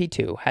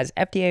RHBMP2 has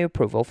FDA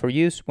approval for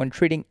use when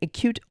treating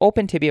acute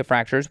open tibia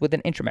fractures with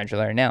an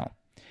intramedullary nail.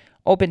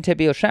 Open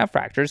tibial shaft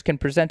fractures can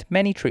present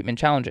many treatment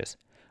challenges.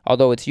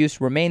 Although its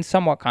use remains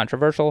somewhat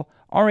controversial,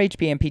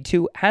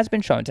 RHBMP2 has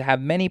been shown to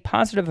have many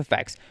positive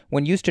effects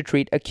when used to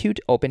treat acute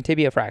open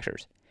tibia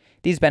fractures.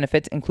 These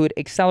benefits include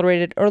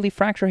accelerated early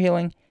fracture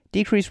healing,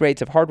 decreased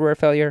rates of hardware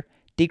failure,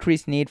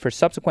 decreased need for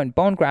subsequent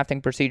bone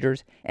grafting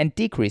procedures, and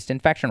decreased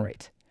infection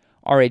rates.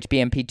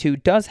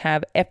 RHBMP2 does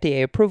have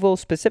FDA approval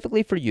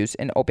specifically for use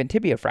in open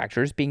tibia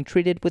fractures being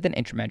treated with an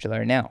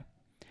intramedullary nail.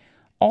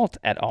 Alt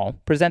et al.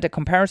 Present a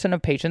comparison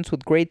of patients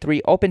with grade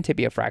 3 open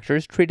tibia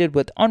fractures treated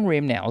with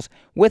unreamed nails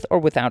with or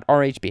without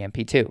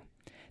RHBMP2.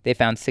 They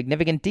found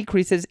significant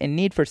decreases in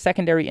need for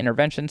secondary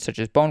interventions such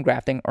as bone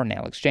grafting or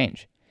nail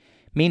exchange.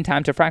 Mean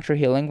time to fracture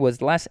healing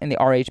was less in the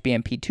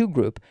RHBMP2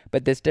 group,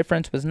 but this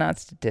difference was not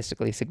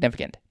statistically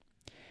significant.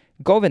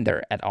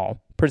 Govinder et al.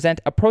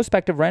 Present a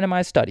prospective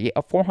randomized study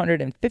of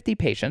 450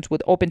 patients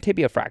with open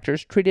tibia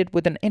fractures treated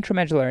with an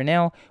intramedullary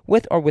nail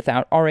with or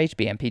without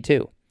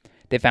RHBMP2.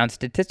 They found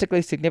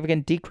statistically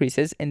significant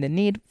decreases in the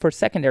need for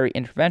secondary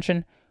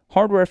intervention,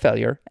 hardware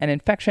failure, and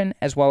infection,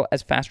 as well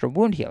as faster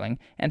wound healing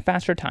and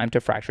faster time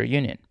to fracture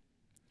union.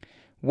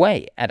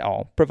 Wei et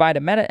al. Provide a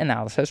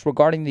meta-analysis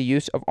regarding the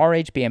use of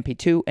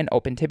RHBMP2 in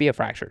open tibia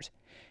fractures.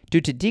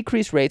 Due to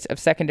decreased rates of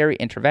secondary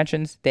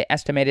interventions, they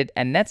estimated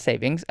a net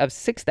savings of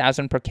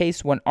 $6,000 per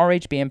case when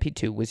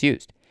RHBMP2 was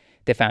used.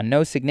 They found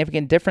no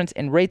significant difference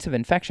in rates of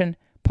infection,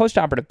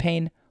 postoperative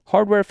pain,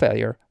 hardware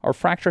failure, or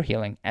fracture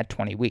healing at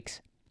 20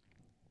 weeks.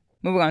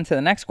 Moving on to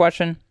the next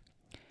question.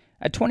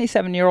 A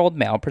 27-year-old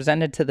male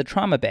presented to the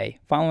trauma bay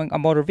following a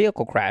motor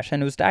vehicle crash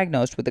and was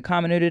diagnosed with a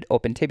comminuted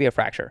open tibia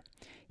fracture.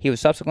 He was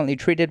subsequently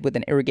treated with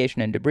an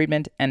irrigation and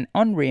debridement and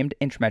unreamed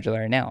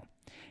intramedullary nail.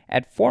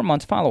 At 4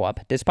 months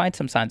follow-up, despite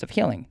some signs of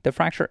healing, the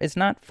fracture is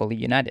not fully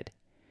united.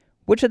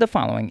 Which of the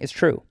following is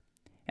true?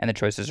 And the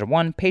choices are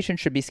 1. Patient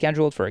should be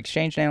scheduled for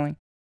exchange nailing.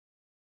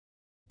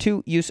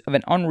 2. Use of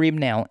an unreamed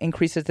nail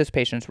increases this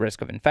patient's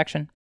risk of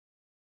infection.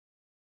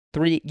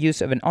 3.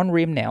 Use of an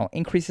unreamed nail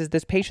increases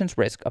this patient's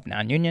risk of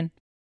non-union.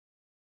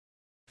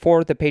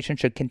 4. The patient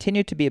should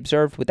continue to be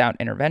observed without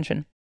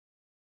intervention.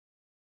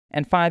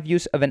 And 5.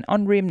 Use of an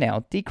unreamed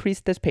nail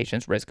decreases this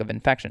patient's risk of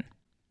infection.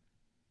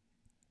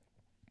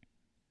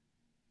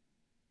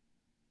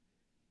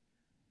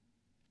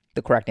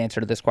 The correct answer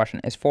to this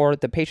question is 4.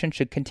 The patient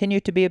should continue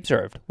to be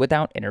observed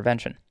without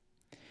intervention.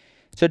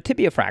 So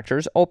tibia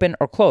fractures, open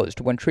or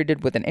closed when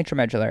treated with an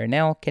intramedullary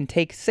nail, can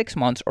take 6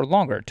 months or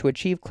longer to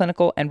achieve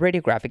clinical and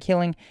radiographic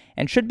healing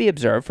and should be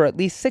observed for at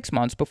least 6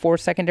 months before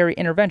secondary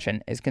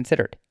intervention is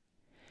considered.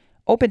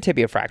 Open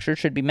tibia fractures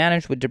should be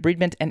managed with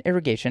debridement and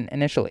irrigation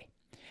initially.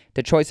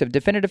 The choice of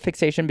definitive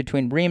fixation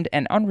between reamed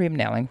and unreamed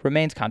nailing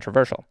remains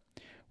controversial.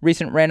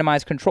 Recent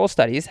randomized control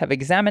studies have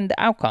examined the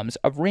outcomes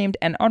of reamed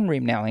and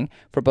unreamed nailing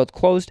for both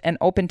closed and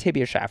open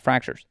tibia shaft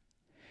fractures.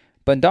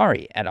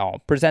 Bhandari et al.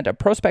 Present a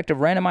prospective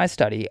randomized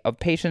study of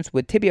patients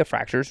with tibia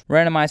fractures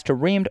randomized to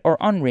reamed or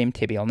unreamed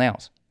tibial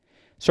nails.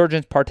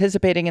 Surgeons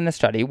participating in the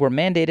study were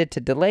mandated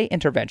to delay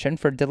intervention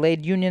for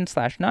delayed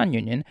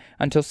union/non-union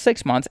until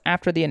 6 months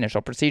after the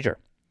initial procedure.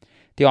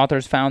 The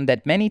authors found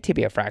that many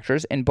tibia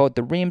fractures in both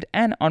the reamed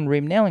and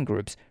unreamed nailing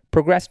groups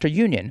progressed to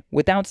union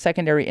without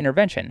secondary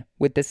intervention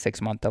with this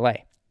 6-month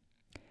delay.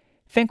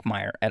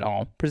 Finkmeyer et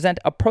al. Present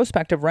a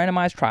prospective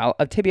randomized trial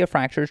of tibia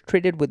fractures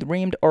treated with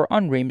reamed or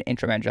unreamed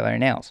intramedullary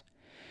nails.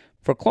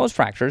 For closed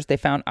fractures, they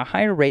found a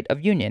higher rate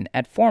of union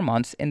at 4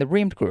 months in the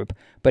reamed group,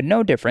 but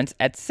no difference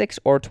at 6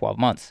 or 12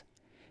 months.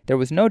 There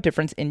was no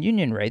difference in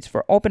union rates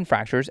for open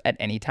fractures at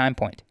any time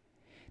point.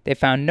 They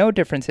found no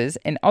differences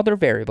in other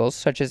variables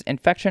such as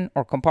infection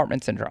or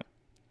compartment syndrome.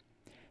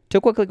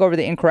 To quickly go over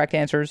the incorrect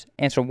answers,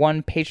 answer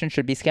 1, patient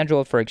should be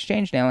scheduled for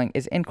exchange nailing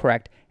is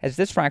incorrect as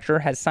this fracture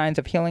has signs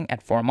of healing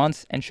at 4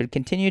 months and should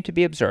continue to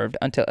be observed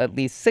until at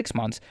least 6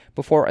 months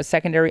before a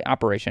secondary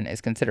operation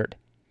is considered.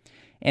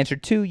 Answer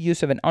 2,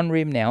 use of an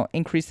unreamed nail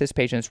increased this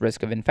patient's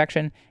risk of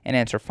infection, and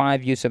answer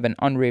 5, use of an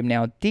unreamed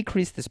nail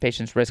decreased this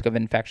patient's risk of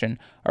infection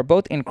are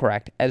both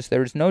incorrect as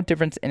there is no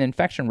difference in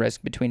infection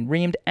risk between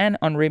reamed and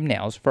unreamed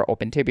nails for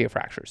open tibia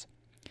fractures.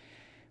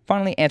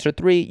 Finally, answer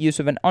 3, use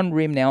of an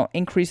unreamed nail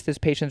increased this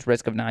patient's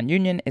risk of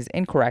non-union is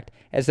incorrect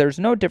as there is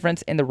no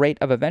difference in the rate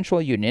of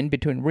eventual union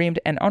between reamed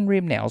and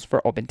unreamed nails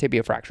for open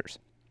tibia fractures.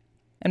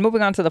 And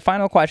moving on to the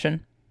final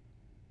question.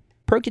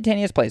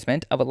 Percutaneous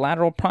placement of a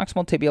lateral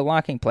proximal tibial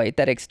locking plate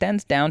that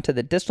extends down to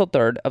the distal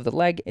third of the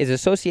leg is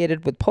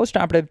associated with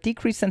postoperative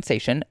decreased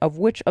sensation of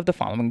which of the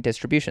following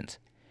distributions?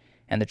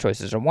 And the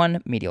choices are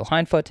 1, medial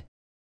hindfoot,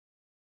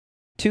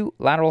 2,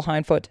 lateral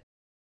hindfoot,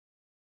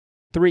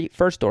 3,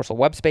 first dorsal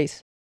web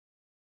space,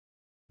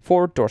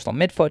 4, dorsal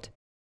midfoot,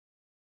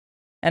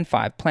 and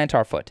 5,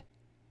 plantar foot.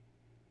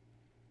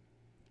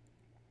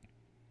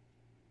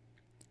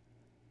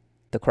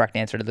 The correct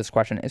answer to this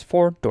question is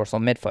 4, dorsal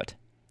midfoot.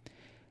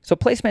 So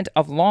placement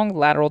of long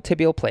lateral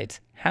tibial plates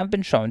have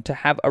been shown to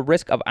have a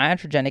risk of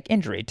iatrogenic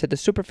injury to the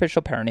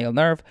superficial peroneal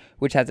nerve,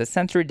 which has a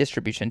sensory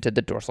distribution to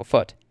the dorsal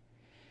foot.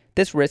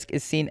 This risk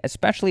is seen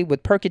especially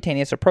with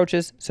percutaneous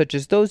approaches such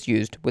as those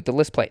used with the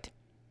List plate.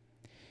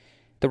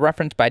 The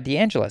reference by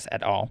DeAngelis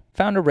et al.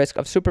 Found a risk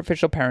of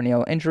superficial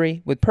peroneal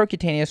injury with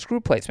percutaneous screw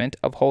placement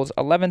of holes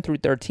 11 through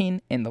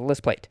 13 in the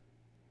List plate.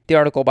 The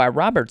article by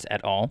Roberts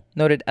et al.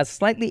 Noted a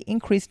slightly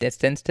increased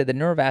distance to the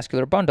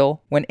neurovascular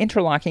bundle when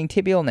interlocking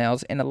tibial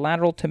nails in a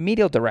lateral to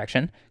medial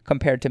direction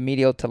compared to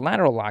medial to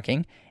lateral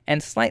locking,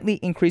 and slightly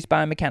increased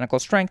biomechanical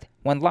strength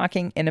when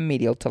locking in a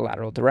medial to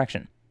lateral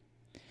direction.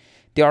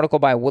 The article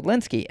by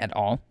Wodlinski et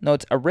al.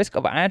 Notes a risk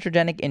of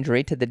iatrogenic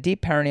injury to the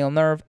deep peroneal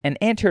nerve and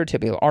anterior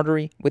tibial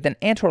artery with an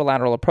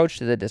anterolateral approach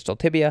to the distal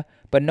tibia,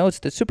 but notes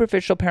the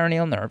superficial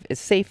peroneal nerve is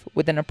safe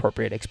with an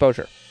appropriate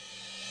exposure.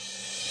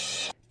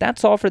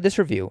 That's all for this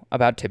review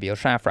about tibial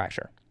shaft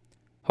fracture.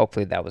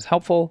 Hopefully that was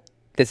helpful.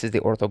 This is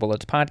the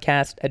OrthoBullets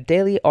podcast, a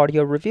daily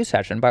audio review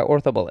session by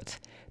OrthoBullets,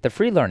 the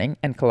free learning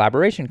and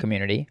collaboration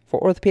community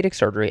for orthopedic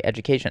surgery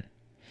education.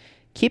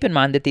 Keep in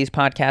mind that these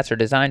podcasts are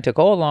designed to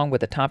go along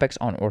with the topics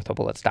on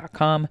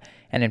orthobullets.com,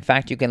 and in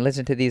fact, you can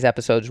listen to these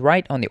episodes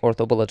right on the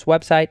OrthoBullets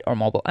website or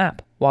mobile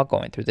app while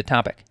going through the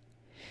topic.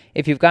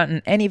 If you've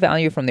gotten any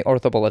value from the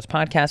OrthoBullets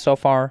podcast so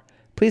far,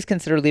 please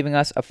consider leaving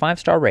us a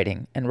 5-star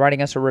rating and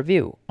writing us a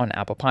review on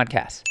Apple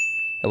Podcasts.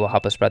 It will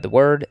help us spread the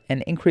word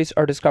and increase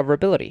our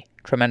discoverability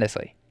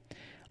tremendously.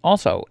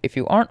 Also, if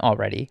you aren't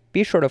already,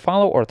 be sure to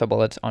follow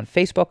OrthoBullets on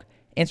Facebook,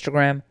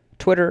 Instagram,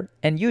 Twitter,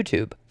 and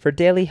YouTube for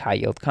daily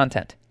high-yield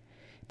content.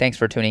 Thanks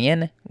for tuning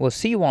in. We'll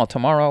see you all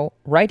tomorrow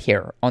right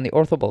here on the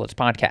OrthoBullets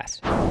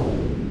podcast.